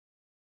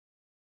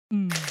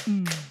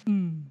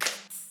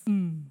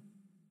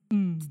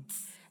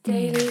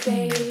Daily info.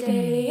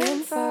 Daily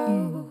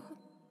info.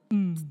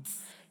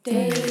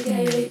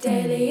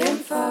 Daily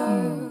info.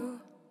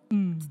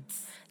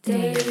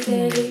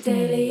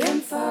 Daily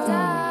info.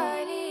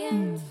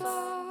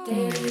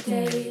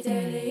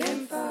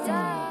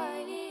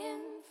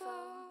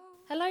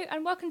 Hello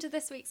and welcome to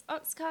this week's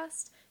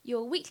Oxcast,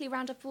 your weekly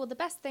roundup of all the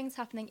best things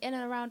happening in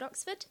and around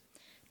Oxford.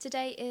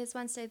 Today is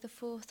Wednesday the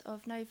 4th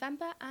of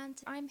November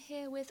and I'm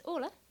here with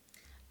Orla.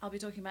 I'll be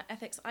talking about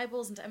ethics,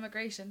 eyeballs and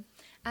emigration.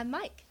 And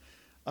Mike.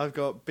 I've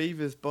got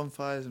beavers,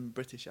 bonfires and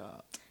British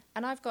art.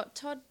 And I've got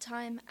Todd,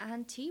 time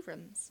and tea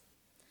rooms.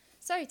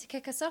 So to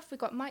kick us off, we've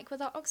got Mike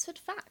with our Oxford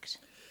fact.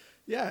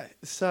 Yeah,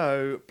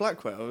 so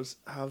Blackwell's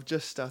have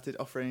just started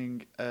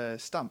offering a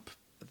stamp.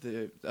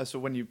 So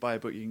when you buy a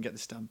book, you can get the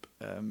stamp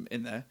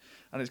in there,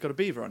 and it's got a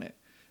beaver on it.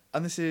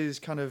 And this is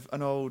kind of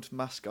an old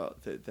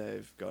mascot that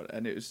they've got,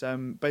 and it was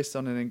based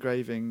on an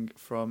engraving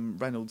from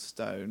Reynolds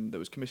stone that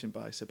was commissioned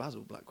by Sir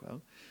Basil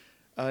Blackwell.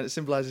 It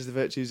symbolises the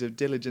virtues of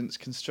diligence,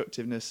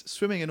 constructiveness,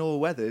 swimming in all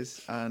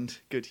weathers, and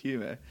good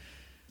humour.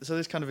 So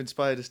this kind of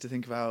inspired us to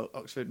think about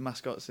Oxford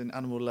mascots and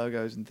animal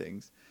logos and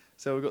things.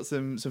 So we've got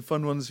some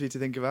fun ones for you to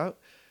think about.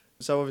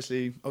 So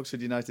obviously,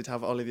 Oxford United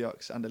have Ollie the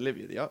Ox and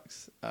Olivia the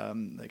Ox.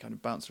 They kind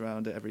of bounce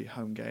around at every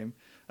home game,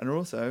 and are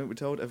also, we're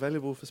told,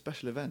 available for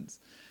special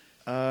events.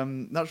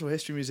 Natural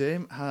History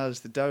Museum has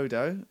the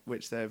dodo,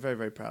 which they're very,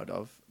 very proud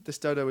of. This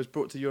dodo was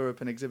brought to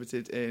Europe and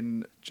exhibited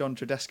in John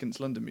Tredescant's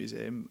London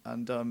Museum,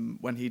 and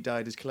when he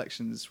died, his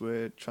collections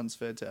were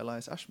transferred to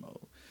Elias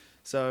Ashmole.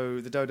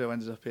 So the dodo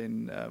ended up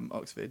in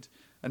Oxford,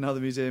 and now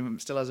the museum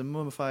still has a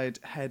mummified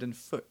head and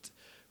foot,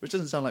 which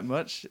doesn't sound like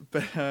much,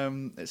 but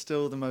it's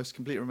still the most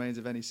complete remains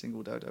of any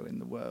single dodo in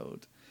the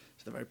world.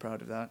 So they're very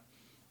proud of that.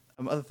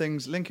 Other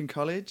things, Lincoln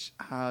College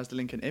has the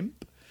Lincoln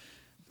Imp.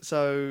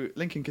 So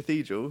Lincoln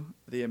Cathedral,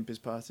 the imp is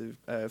part of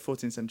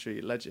 14th century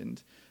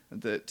legend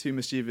that two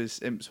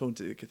mischievous imps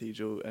haunted the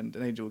cathedral and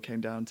an angel came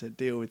down to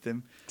deal with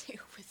them.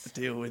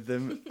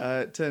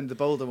 Turned the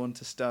bolder one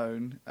to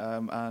stone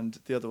and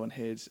the other one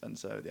hid, and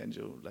so the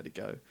angel let it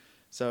go.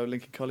 So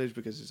Lincoln College,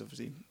 because it's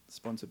obviously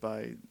sponsored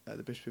by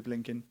the Bishop of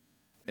Lincoln,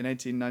 in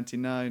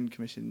 1899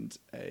 commissioned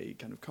a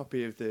kind of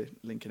copy of the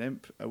Lincoln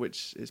Imp,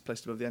 which is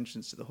placed above the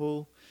entrance to the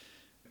hall.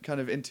 Kind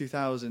of in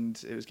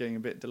 2000, it was getting a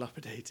bit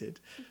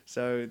dilapidated,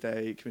 so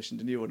they commissioned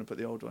a new one and put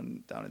the old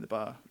one down in the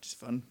bar, which is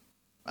fun.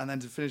 And then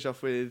to finish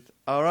off with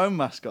our own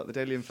mascot, the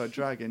Daily Info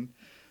Dragon.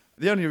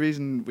 The only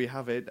reason we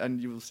have it, and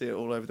you will see it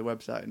all over the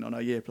website and on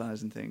our year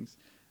planners and things,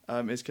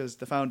 is because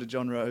the founder,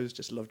 John Rose,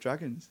 just loved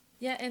dragons.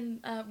 Yeah,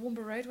 in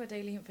Womber Road, where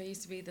Daily Info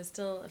used to be, there's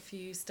still a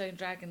few stone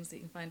dragons that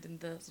you can find in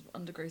the sort of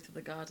undergrowth of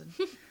the garden.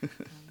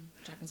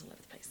 Dragons all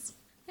over the place.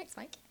 Thanks,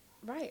 Mike.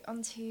 Right,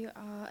 on to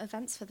our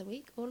events for the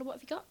week. Orla, what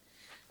have you got?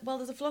 Well,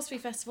 there's a philosophy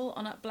festival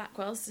on at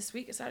Blackwell's this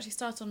week. It's actually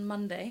started on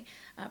Monday,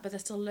 but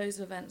there's still loads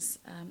of events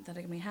that are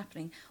going to be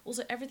happening.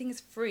 Also, everything is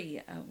free,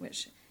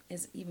 which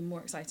is even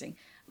more exciting.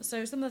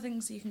 So some of the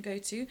things you can go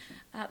to.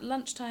 At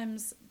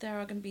lunchtimes, there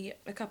are going to be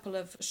a couple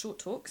of short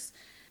talks.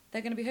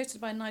 They're going to be hosted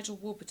by Nigel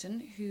Warburton,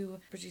 who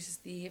produces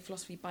the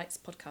Philosophy Bites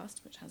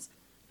podcast, which has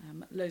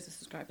loads of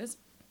subscribers.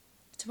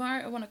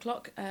 Tomorrow at 1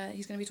 o'clock,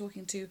 he's going to be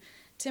talking to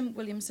Tim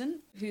Williamson,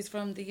 who's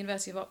from the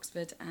University of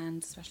Oxford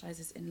and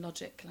specialises in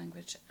logic,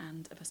 language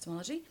and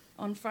epistemology.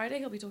 On Friday,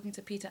 he'll be talking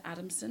to Peter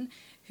Adamson,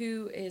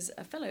 who is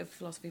a fellow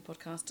philosophy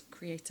podcast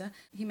creator.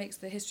 He makes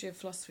the History of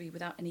Philosophy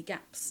Without Any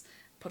Gaps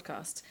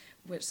podcast,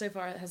 which so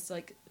far has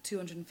like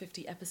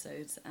 250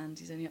 episodes, and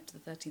he's only up to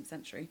the 13th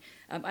century.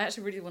 I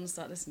actually really want to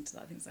start listening to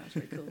that. I think it sounds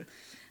really cool.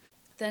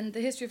 Then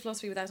the History of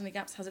Philosophy Without Any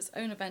Gaps has its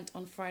own event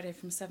on Friday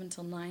from 7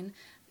 till 9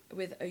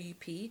 with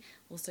OUP,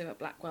 also at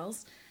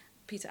Blackwell's.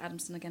 Peter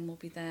Adamson again will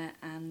be there,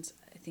 and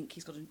I think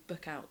he's got a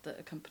book out that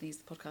accompanies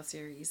the podcast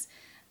series.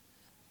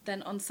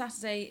 Then on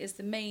Saturday is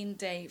the main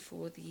day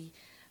for the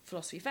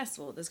Philosophy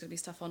Festival. There's going to be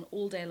stuff on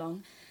all day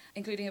long,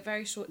 including a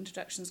very short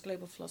Introductions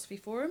Global Philosophy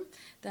Forum.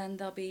 Then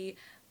there'll be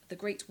the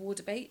Great War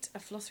Debate, a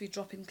philosophy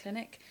drop-in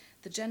clinic,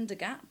 the Gender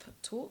Gap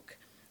talk,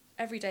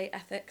 Everyday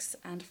Ethics,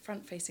 and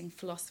Front-Facing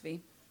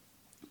Philosophy.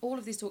 All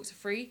of these talks are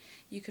free.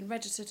 You can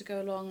register to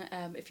go along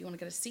if you want to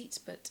get a seat,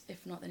 but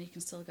if not, then you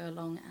can still go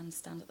along and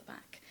stand at the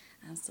back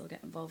and still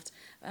get involved.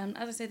 As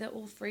I say, they're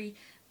all free,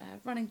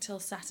 running till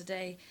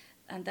Saturday,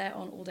 and they're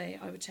on all day.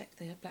 I would check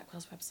the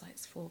Blackwell's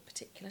websites for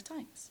particular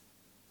times.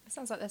 It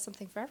sounds like there's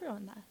something for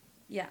everyone there.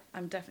 Yeah,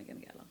 I'm definitely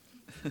going to get along.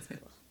 That's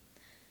cool.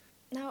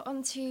 Now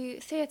on to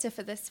theatre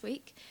for this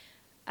week.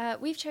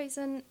 We've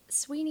chosen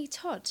Sweeney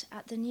Todd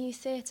at the New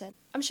Theatre.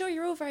 I'm sure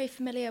you're all very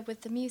familiar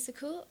with the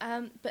musical,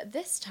 but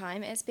this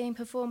time it's being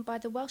performed by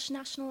the Welsh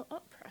National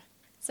Opera.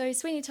 So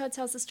Sweeney Todd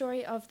tells the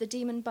story of the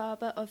demon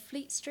barber of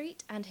Fleet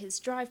Street and his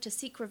drive to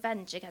seek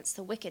revenge against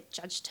the wicked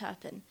Judge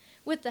Turpin,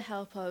 with the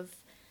help of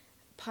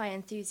pie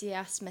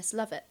enthusiast Miss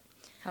Lovett.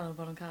 Helena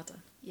Bonham Carter.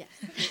 Yeah.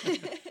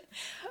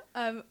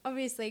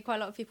 Obviously, quite a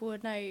lot of people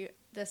would know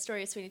the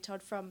story of Sweeney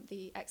Todd from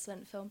the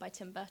excellent film by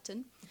Tim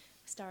Burton,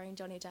 starring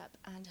Johnny Depp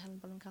and Helena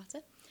Bonham Carter.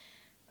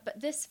 But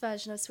this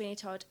version of Sweeney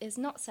Todd is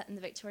not set in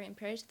the Victorian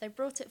period. They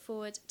brought it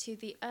forward to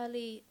the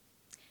early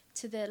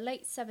to the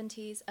late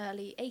 70s,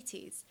 early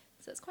 80s.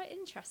 So it's quite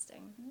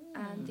interesting.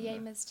 And the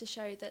aim is to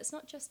show that it's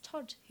not just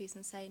Todd who's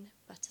insane,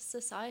 but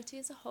society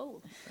as a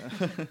whole.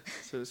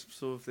 So it's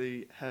sort of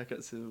the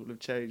haircuts will have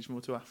changed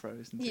more to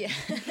afros. Isn't it? Yeah,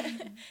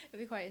 it'd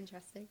be quite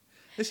interesting.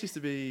 This used to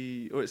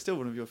be, or it's still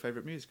one of your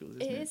favourite musicals,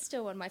 isn't it? It is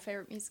still one of my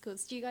favourite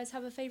musicals. Do you guys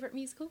have a favourite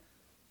musical?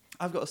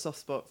 I've got a soft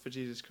spot for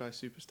Jesus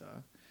Christ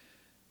Superstar.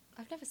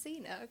 I've never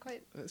seen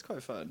it. It's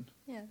quite fun.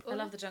 Yeah. I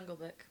love The Jungle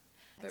Book,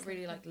 but Excellent.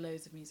 really like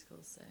loads of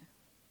musicals. So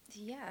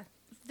Yeah.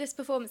 This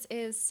performance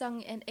is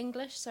sung in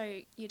English, so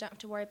you don't have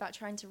to worry about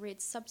trying to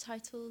read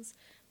subtitles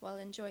while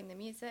enjoying the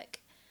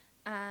music.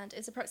 And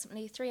it's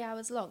approximately 3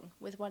 hours long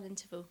with one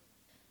interval.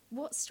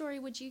 What story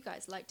would you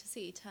guys like to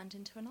see turned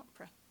into an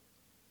opera?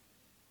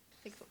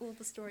 Think of all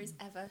the stories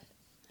ever.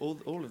 All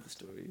of the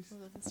stories.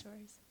 All of the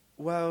stories.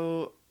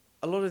 Well,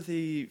 a lot of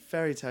the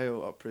fairy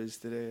tale operas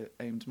that are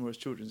aimed more as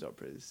children's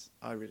operas,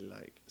 I really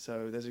like.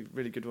 So there's a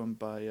really good one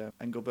by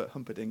Engelbert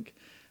Humperdinck,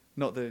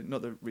 not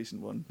the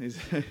recent one.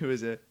 Who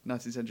was a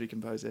 19th century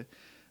composer,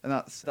 and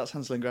that's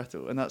Hansel and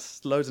Gretel, and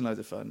that's loads and loads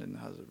of fun and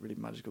has really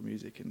magical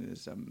music and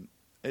is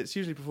it's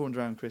usually performed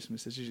around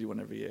Christmas. There's usually one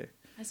every year.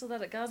 I saw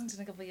that at Garsington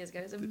a couple of years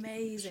ago. It's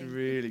amazing. It's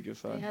really good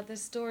fun. They had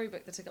this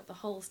storybook that took up the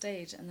whole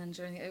stage, and then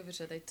during the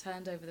overture, they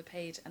turned over the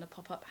page and a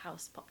pop-up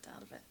house popped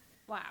out of it.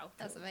 Wow,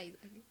 that's amazing.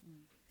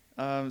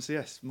 So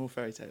yes, more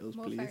fairy tales,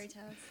 More please. fairy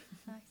tales.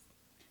 Nice.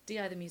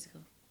 D.I. the musical.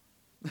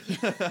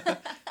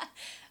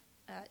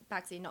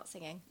 Bagsy not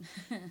singing.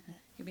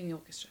 You'll be in the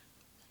orchestra.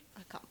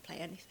 I can't play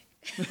anything.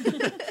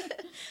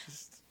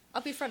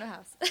 I'll be front of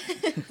house.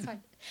 It's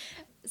fine.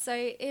 So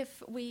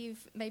if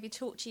we've maybe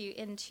talked you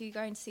into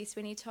going to see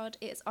Sweeney Todd,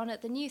 it's on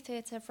at the New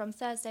Theatre from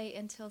Thursday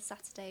until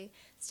Saturday,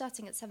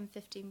 starting at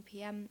 7:15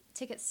 p.m.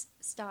 Tickets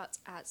start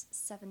at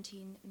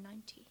 $17.90.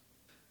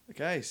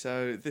 Okay,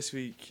 so this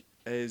week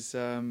is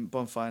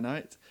Bonfire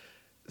Night.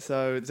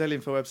 So the Daily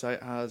Info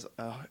website has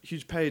a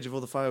huge page of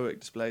all the firework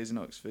displays in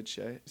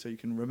Oxfordshire, so you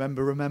can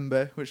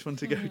remember which one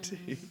to go to.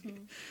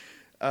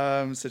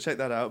 So check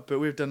that out. But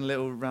we've done a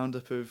little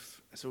roundup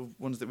of sort of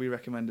ones that we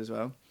recommend as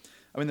well.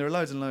 I mean, there are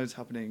loads and loads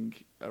happening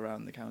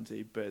around the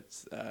county,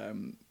 but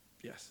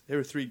yes, here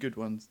are 3 good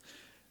ones.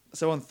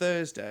 So on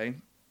Thursday,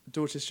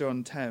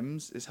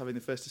 Dorchester-on-Thames is having the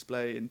first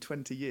display in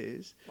 20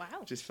 years, Wow.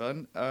 which is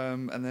fun.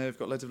 And they've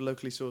got loads of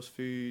locally sourced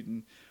food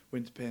and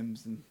winter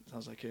pims, and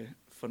sounds like a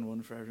fun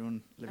one for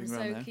everyone living I'm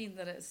around so there. keen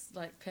that it's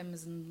like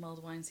Pimm's and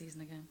mulled wine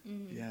season again.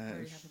 Yeah,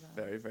 Very it's happy about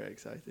very, very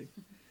exciting.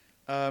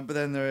 But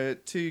then there are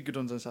 2 good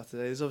ones on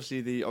Saturday. There's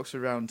obviously the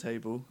Oxford Round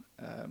Table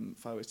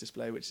fireworks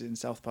display, which is in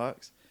South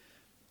Parks.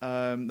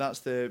 That's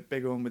the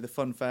big one with the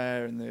fun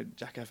fair and the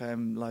Jack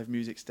FM live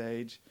music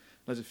stage,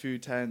 loads of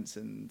food tents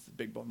and the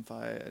big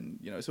bonfire, and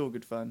it's all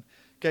good fun.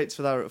 Gates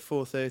for that are at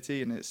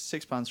 4:30, and it's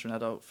 £6 for an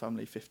adult,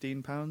 family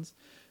 £15.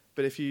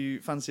 But if you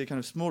fancy a kind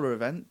of smaller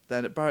event,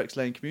 then at Barracks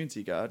Lane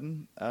Community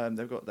Garden,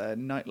 they've got their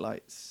Night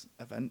Lights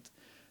event,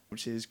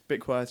 which is a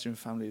bit quieter in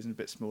families and a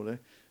bit smaller.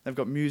 They've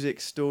got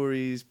music,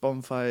 stories,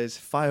 bonfires,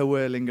 fire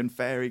whirling and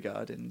fairy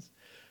gardens,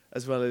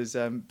 as well as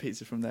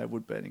pizza from their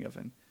wood-burning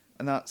oven.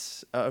 And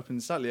that's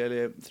open slightly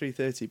earlier,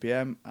 3:30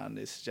 p.m, and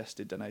is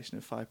suggested donation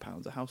of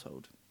 £5 a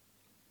household.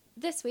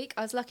 This week,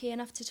 I was lucky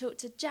enough to talk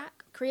to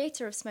Jack,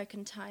 creator of Smoke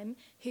and Time,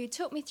 who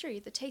talked me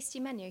through the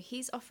tasty menu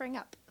he's offering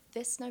up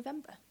this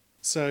November.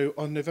 So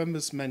on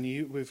November's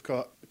menu, we've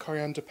got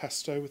coriander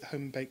pesto with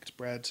home-baked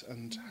bread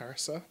and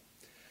harissa.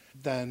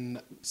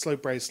 Then slow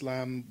braised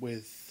lamb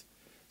with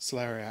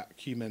celeriac,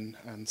 cumin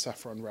and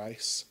saffron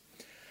rice.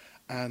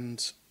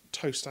 And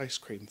toast ice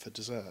cream for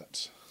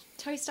dessert.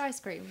 Toast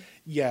ice cream.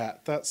 Yeah,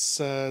 that's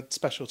a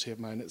specialty of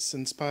mine. It's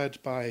inspired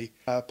by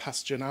a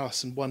passage in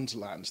Alice in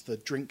Wonderland. The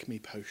Drink Me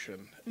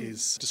potion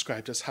is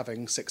described as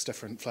having 6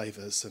 different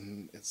flavours,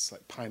 and it's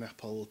like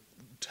pineapple,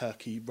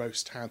 turkey,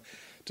 roast ham,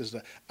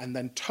 and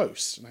then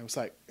toast. And I was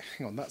like,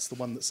 hang on, that's the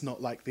one that's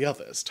not like the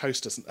others.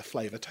 Toast isn't a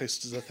flavour.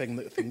 Toast is a thing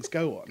that things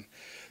go on.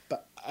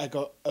 But I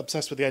got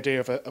obsessed with the idea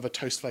of a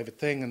toast-flavoured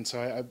thing, and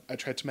so I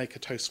tried to make a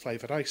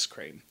toast-flavoured ice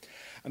cream.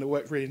 And it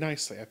worked really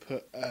nicely. I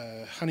put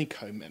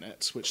honeycomb in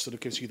it, which sort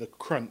of gives you the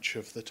crunch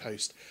of the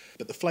toast.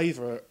 But the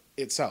flavour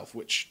itself,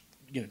 which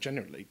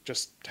generally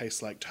just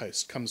tastes like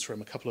toast, comes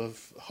from a couple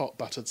of hot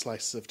buttered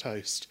slices of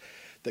toast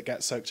that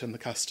get soaked in the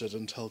custard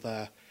until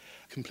they're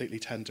completely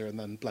tender and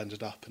then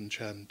blended up and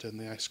churned in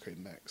the ice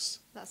cream mix.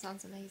 That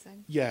sounds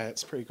amazing. Yeah,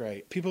 it's pretty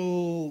great.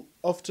 People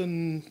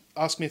often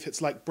ask me if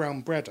it's like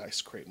brown bread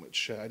ice cream,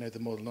 which I know the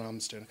Modern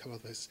Arms do in a couple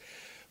of places.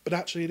 But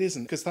actually it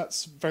isn't, because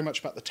that's very much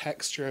about the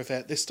texture of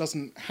it. This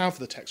doesn't have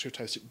the texture of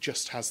toast, it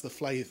just has the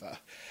flavour,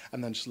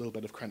 and then just a little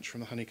bit of crunch from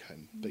the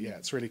honeycomb. But yeah,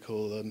 it's really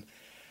cool, and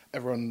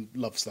everyone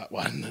loves that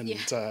one, and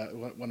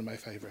one of my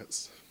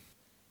favourites.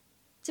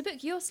 To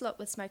book your slot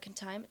with Smoke and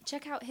Time,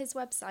 check out his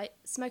website,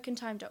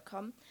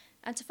 smokeandtime.com,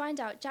 and to find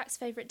out Jack's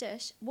favourite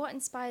dish, what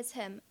inspires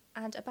him,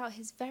 and about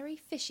his very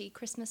fishy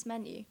Christmas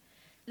menu,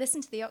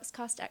 listen to the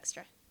Oxcast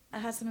Extra. I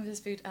had some of his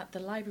food at the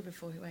library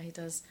before, where he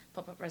does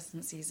pop-up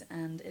residencies,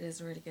 and it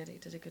is really good. He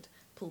did a good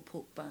pulled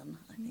pork bun,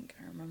 I think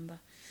I remember.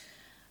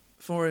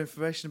 For more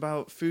information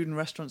about food and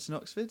restaurants in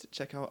Oxford,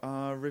 check out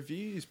our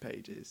reviews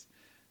pages.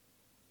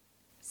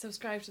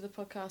 Subscribe to the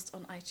podcast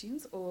on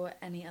iTunes or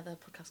any other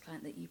podcast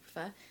client that you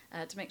prefer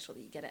to make sure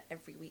that you get it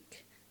every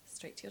week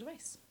straight to your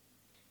device.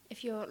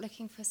 If you're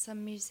looking for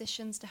some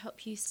musicians to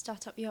help you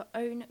start up your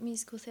own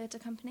musical theatre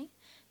company,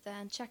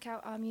 then check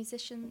out our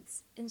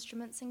musicians,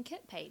 instruments and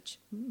kit page.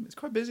 It's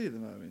quite busy at the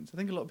moment. I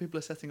think a lot of people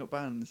are setting up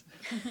bands.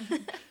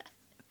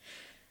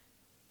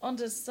 On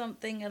to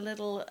something a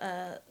little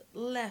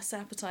less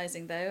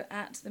appetising, though.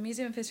 At the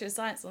Museum of History and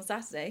Science on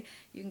Saturday,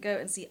 you can go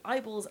and see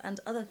Eyeballs and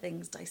Other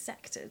Things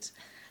Dissected.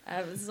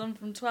 This is on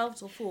from 12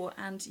 till 4,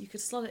 and you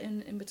could slot it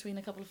in between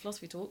a couple of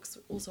philosophy talks,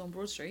 also on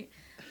Broad Street.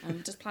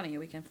 Just planning your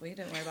weekend for you,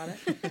 don't worry about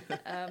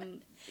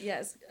it.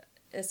 Yes.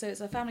 So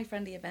it's a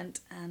family-friendly event,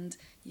 and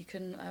you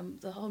can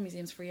the whole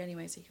museum's free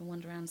anyway, so you can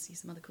wander around and see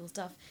some other cool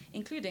stuff,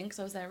 including, because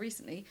I was there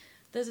recently,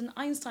 there's an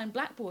Einstein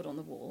blackboard on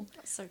the wall,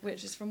 That's so cool.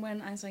 which is from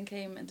when Einstein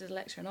came and did a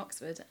lecture in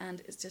Oxford, and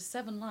it's just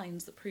 7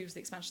 lines that proves the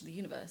expansion of the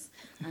universe,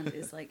 and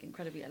is like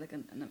incredibly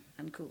elegant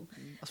and cool.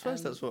 I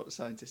suppose that's what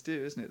scientists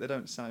do, isn't it? They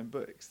don't sign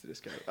books. They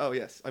just go, oh,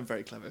 yes, I'm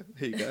very clever.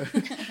 Here you go.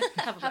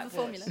 Have Have a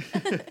formula.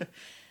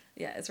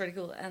 Yeah, it's really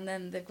cool. And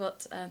then they've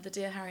got the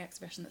Dear Harry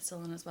exhibition that's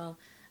still on as well,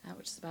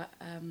 which is about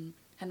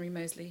Henry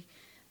Moseley,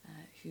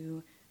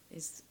 who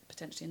is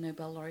potentially a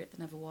Nobel laureate that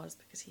never was,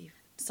 because he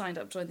signed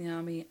up, joined the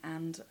army,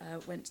 and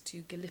went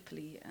to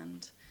Gallipoli,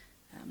 and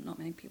not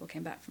many people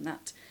came back from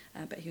that,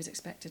 but he was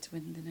expected to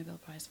win the Nobel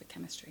Prize for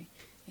Chemistry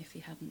if he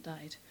hadn't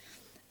died.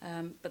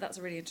 But that's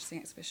a really interesting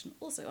exhibition,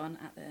 also on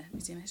at the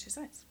Museum of History and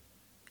Science.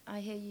 I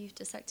hear you've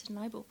dissected an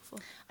eyeball before.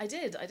 I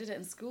did it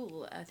in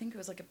school. I think it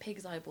was like a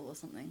pig's eyeball or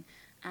something,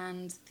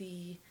 and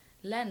the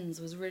lens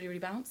was really, really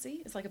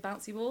bouncy. It's like a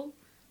bouncy ball.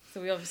 So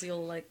we obviously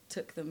all like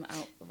took them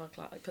out of our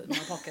class, like put them in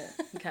our pocket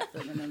and kept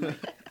them, and then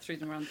like, threw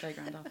them around the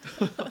playground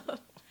after.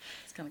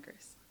 It's kind of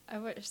gross. I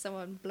watched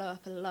someone blow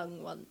up a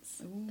lung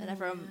once, Ooh, and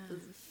everyone yeah.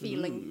 was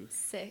feeling Ooh.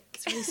 sick.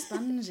 It's really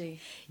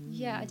spongy.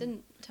 Yeah, I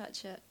didn't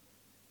touch it.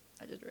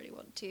 I didn't really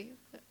want to.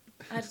 But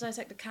I had to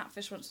dissect a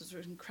catfish once. It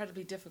was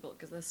incredibly difficult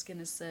because their skin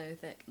is so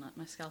thick, and like,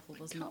 my scalpel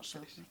was not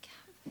sharp enough.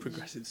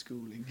 Progressive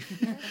schooling.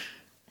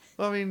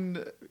 Well, I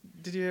mean,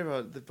 did you hear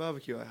about the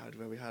barbecue I had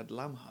where we had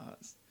lamb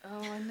hearts?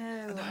 Oh, I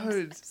know. No,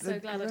 I'm so they're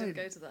glad I didn't great.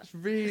 go to that. It's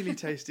really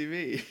tasty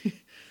meat.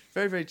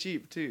 Very, very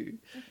cheap too.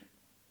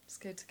 Just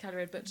go to Cali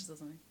Road Butchers or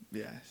something.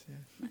 Yes,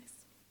 yeah.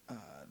 Nice.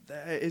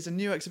 There is a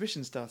new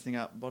exhibition starting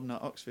at Modern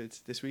Art Oxford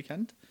this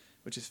weekend,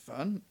 which is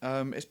fun.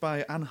 It's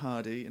by Anne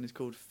Hardy and it's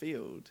called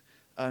Field.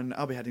 And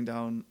I'll be heading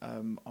down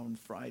on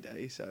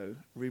Friday, so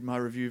read my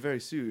review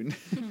very soon.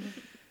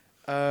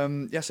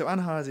 So Anne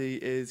Hardy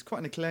is quite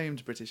an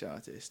acclaimed British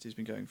artist who's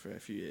been going for a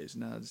few years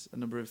and has a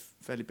number of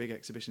fairly big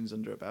exhibitions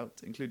under her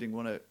belt, including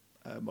one at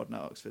Modern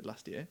Art Oxford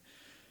last year.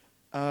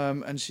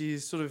 And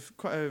she's sort of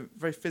quite a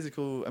very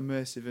physical,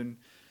 immersive and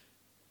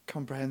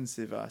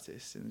comprehensive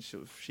artist, and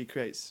she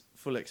creates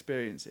full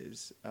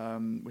experiences,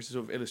 which is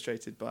sort of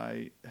illustrated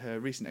by her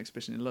recent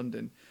exhibition in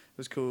London. It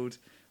was called,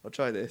 I'll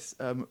try this,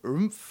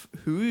 Rumpf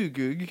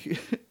Huugug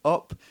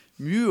Op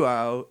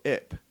Muau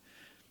Ip.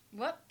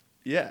 What?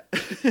 Yeah.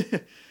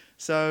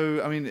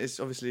 So, I mean, it's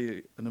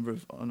obviously a number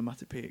of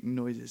onomatopoeic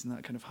noises, and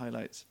that kind of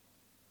highlights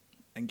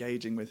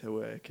engaging with her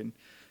work and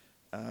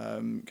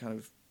kind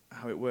of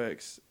how it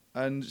works.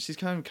 And she's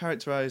kind of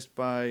characterised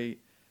by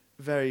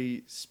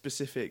very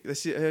specific,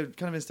 her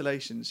kind of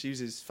installations. She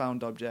uses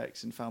found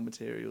objects and found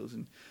materials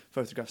and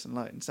photographs and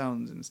light and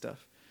sounds and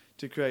stuff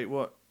to create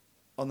what,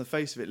 on the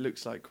face of it,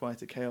 looks like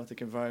quite a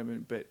chaotic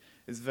environment, but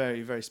is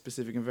very, very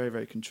specific and very,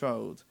 very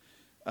controlled,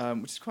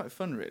 which is quite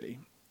fun, really.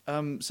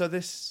 So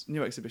this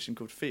new exhibition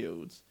called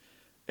Fields,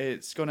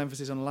 it's got an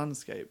emphasis on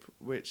landscape,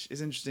 which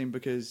is interesting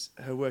because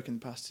her work in the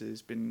past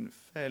has been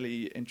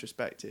fairly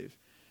introspective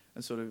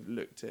and sort of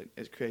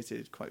it's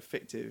created quite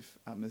fictive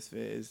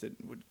atmospheres that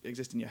would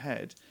exist in your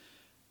head.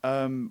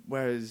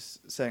 Whereas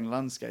saying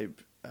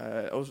landscape,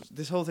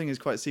 this whole thing is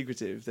quite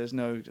secretive. There's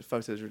no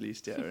photos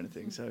released yet or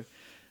anything, so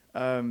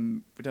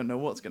we don't know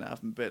what's going to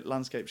happen. But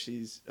landscape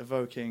she's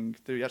evoking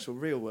through the actual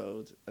real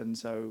world, and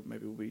so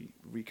maybe we'll be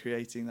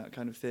recreating that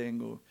kind of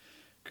thing or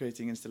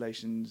creating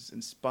installations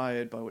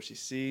inspired by what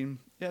she's seen.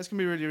 Yeah, it's going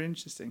to be really, really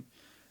interesting.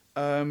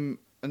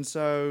 And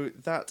so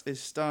that is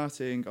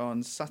starting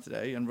on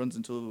Saturday and runs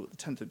until the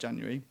 10th of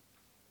January.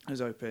 It's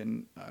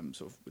open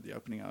sort of with the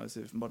opening hours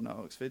of Modern Art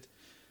Oxford,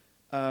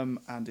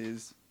 and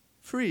is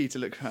free to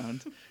look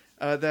around.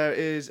 There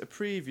is a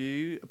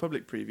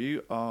public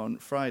preview on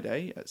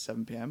Friday at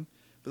 7 p.m,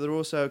 but there are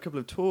also a couple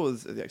of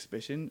tours of the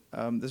exhibition.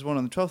 There's one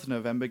on the 12th of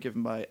November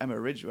given by Emma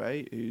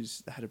Ridgway,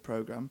 who's the head of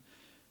programme,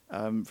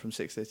 from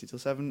 6:30 till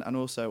 7, and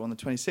also on the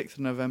 26th of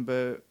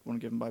November, one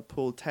given by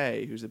Paul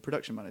Tay, who's the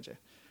production manager,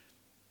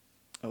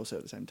 also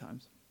at the same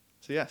time.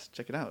 So yes,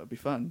 check it out, it'll be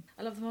fun.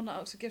 I love the Modern Art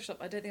Oxford gift shop.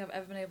 I don't think I've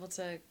ever been able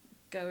to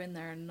go in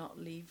there and not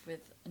leave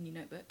with a new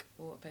notebook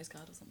or a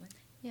postcard or something.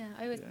 yeah,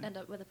 I always Yeah. end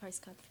up with a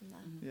postcard from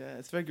there. Yeah,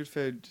 it's very good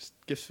for just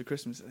gifts for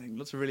Christmas, I think.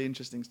 Lots of really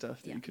interesting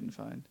stuff that Yeah. you couldn't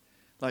find.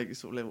 Like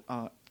sort of little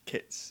art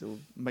kits or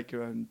make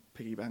your own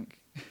piggy bank.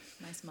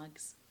 Nice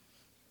mugs.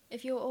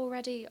 If you're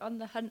already on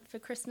the hunt for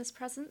Christmas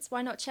presents,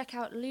 why not check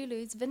out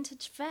Lulu's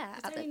Vintage Fair?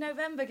 It's only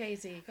November,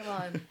 Katie. Come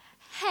on.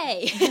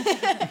 Hey!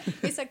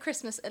 We said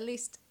Christmas at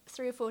least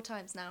 3 or 4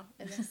 times now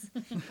in this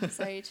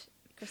episode.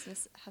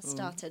 Christmas has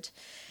started.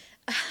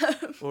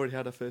 Already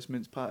had our first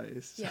mince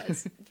pies. Yeah,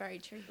 it's very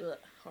true. Ugh,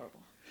 horrible.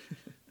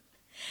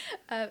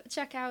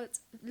 Check out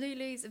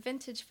Lulu's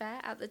Vintage Fair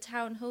at the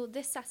Town Hall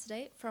this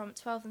Saturday from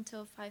 12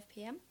 until 5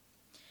 p.m.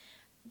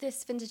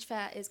 This vintage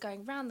fair is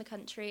going round the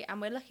country,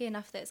 and we're lucky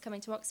enough that it's coming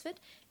to Oxford.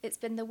 It's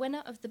been the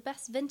winner of the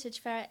best vintage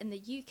fair in the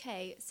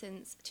UK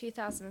since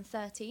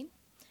 2013.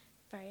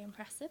 Very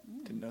impressive.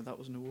 Didn't know that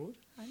was an award.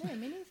 I know,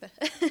 me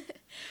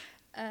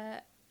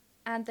neither.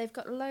 And they've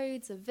got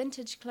loads of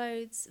vintage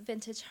clothes,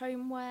 vintage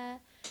homeware,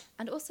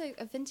 and also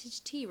a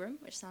vintage tea room,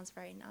 which sounds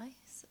very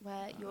nice,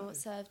 where you're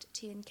served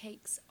tea and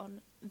cakes on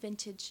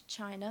vintage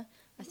china.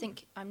 I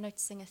think I'm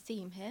noticing a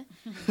theme here.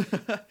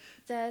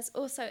 There's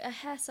also a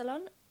hair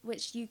salon,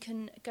 which you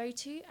can go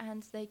to,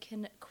 and they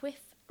can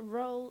quiff,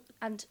 roll,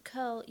 and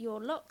curl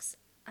your locks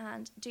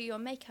and do your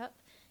makeup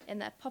in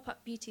their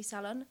pop-up beauty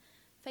salon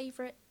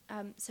favourite,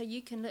 so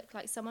you can look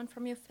like someone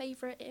from your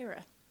favourite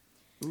era.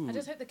 Ooh. I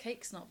just hope the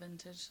cake's not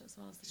vintage as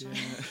well as the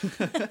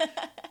china. Yeah.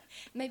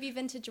 Maybe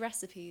vintage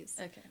recipes,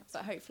 Okay.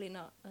 but hopefully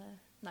not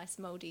a nice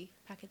mouldy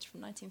package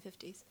from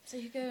 1950s. So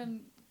you go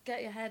and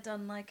get your hair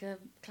done like a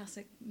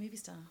classic movie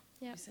star.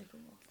 Yeah. You say, cool.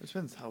 It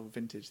depends how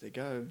vintage they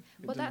go.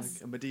 Well, Done that's-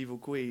 like a medieval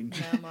queen.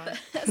 No, mine.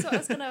 That's what I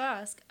was going to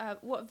ask.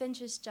 What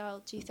vintage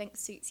style do you think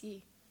suits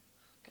you?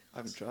 I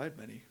haven't tried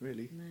many,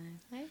 really. No.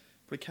 No?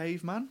 Probably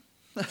caveman.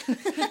 Is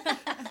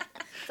that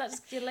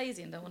just 'cause you're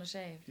lazy and don't want to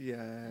shave?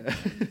 Yeah.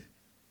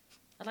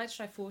 I'd like to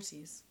try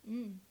 40s.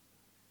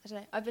 I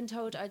don't know. I've been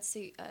told I'd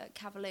suit a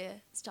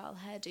cavalier style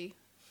hairdo,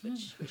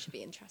 which should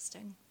be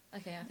interesting.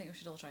 Okay, I think we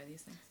should all try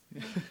these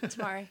things.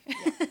 Tomorrow.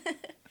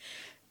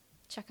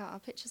 Check out our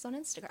pictures on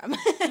Instagram.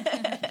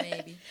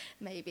 Maybe.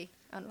 Maybe.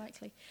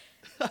 Unlikely.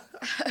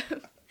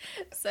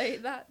 So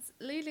that's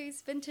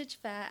Lulu's Vintage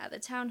Fair at the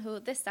Town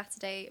Hall this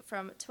Saturday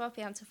from 12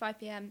 p.m. to 5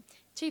 p.m.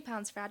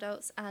 £2 for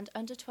adults, and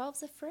under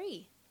 12s are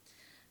free.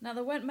 Now,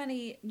 there weren't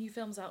many new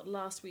films out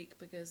last week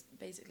because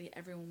basically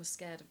everyone was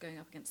scared of going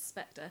up against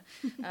Spectre.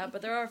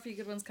 But there are a few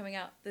good ones coming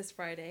out this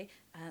Friday,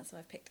 so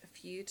I've picked a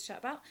few to chat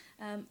about.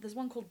 There's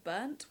one called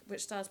Burnt,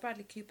 which stars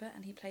Bradley Cooper,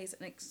 and he plays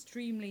an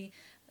extremely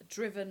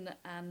driven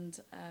and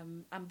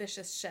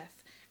ambitious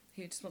chef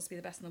who just wants to be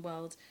the best in the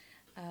world.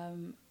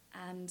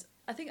 And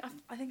I think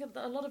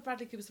a lot of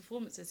Bradley Cooper's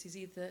performances, he's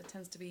either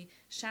tends to be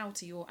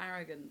shouty or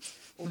arrogant,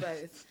 or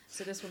both.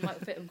 So this one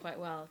might fit him quite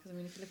well. Because I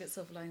mean, if you look at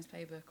Silver Linings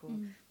Playbook or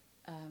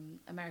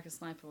American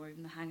Sniper or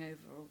even The Hangover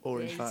or Or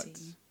The in fact,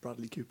 A-Team.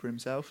 Bradley Cooper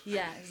himself.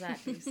 Yeah,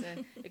 exactly. So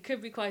it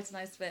could be quite a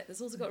nice fit.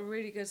 There's also got a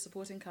really good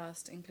supporting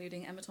cast,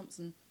 including Emma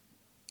Thompson,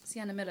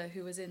 Sienna Miller,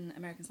 who was in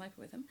American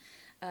Sniper with him,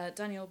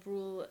 Daniel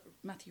Bruhl,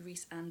 Matthew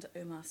Rhys, and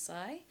Omar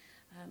Sy.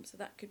 So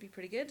that could be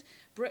pretty good.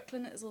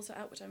 Brooklyn is also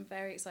out, which I'm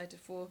very excited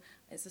for.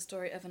 It's the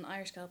story of an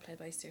Irish girl played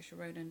by Saoirse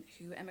Ronan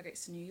who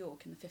emigrates to New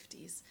York in the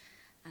 50s.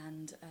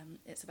 And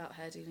it's about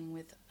her dealing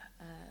with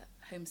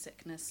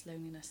homesickness,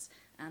 loneliness,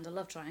 and a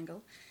love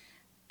triangle.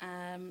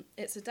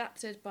 It's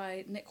adapted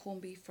by Nick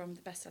Hornby from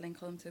the best-selling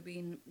Colm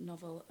Tóibín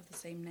novel of the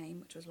same name,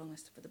 which was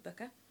longlisted for the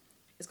Booker.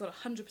 It's got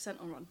 100%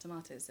 on Rotten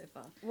Tomatoes so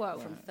far, Whoa.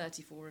 from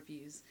 34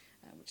 reviews,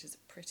 which is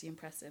pretty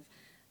impressive.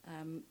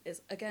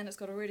 It's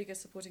got a really good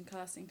supporting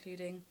cast,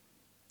 including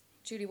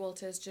Julie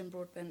Walters, Jim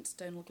Broadbent,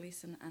 Donald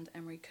Gleeson, and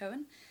Emery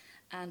Cohen.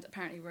 And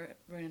apparently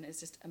Ronan is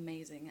just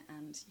amazing,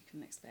 and you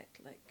can expect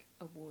like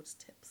awards,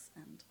 tips,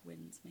 and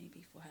wins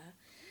maybe for her.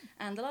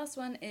 And the last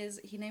one is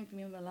He Named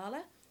Me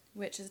Malala,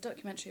 which is a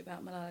documentary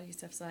about Malala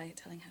Yousafzai,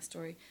 telling her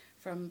story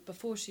from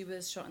before she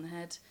was shot in the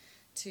head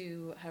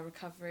to her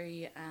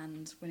recovery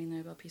and winning the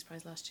Nobel Peace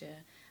Prize last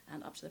year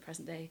and up to the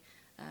present day.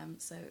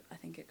 So I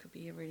think it could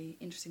be a really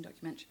interesting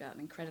documentary about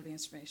an incredibly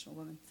inspirational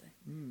woman. So.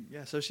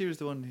 Yeah, so she was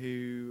the one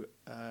who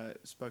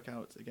spoke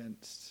out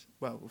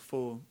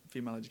for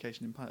female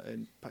education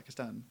in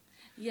Pakistan.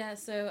 Yeah,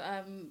 so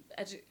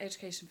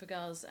education for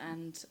girls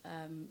and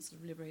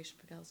sort of liberation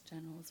for girls in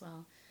general as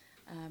well.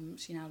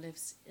 She now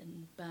lives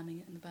in the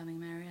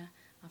Birmingham area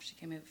after she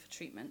came over for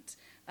treatment.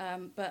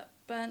 But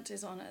Burnt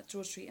is on at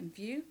George Street and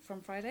View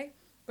from Friday,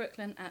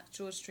 Brooklyn at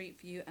George Street,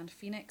 View and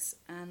Phoenix,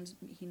 and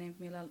He Named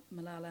Me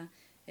Malala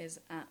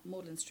is at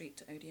Magdalen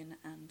Street, Odeon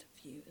and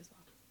View as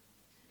well.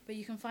 But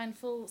you can find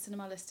full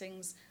cinema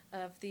listings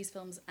of these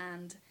films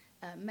and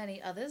many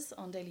others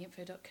on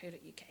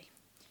dailyinfo.co.uk.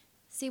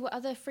 See what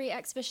other free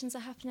exhibitions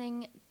are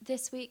happening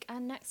this week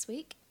and next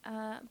week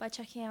by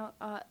checking out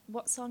our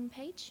What's On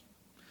page.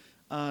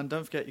 And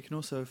don't forget, you can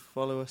also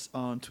follow us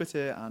on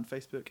Twitter and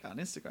Facebook and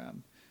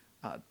Instagram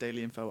at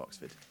Daily Info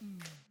Oxford.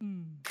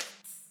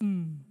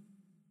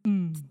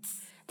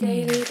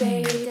 Daily,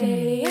 daily,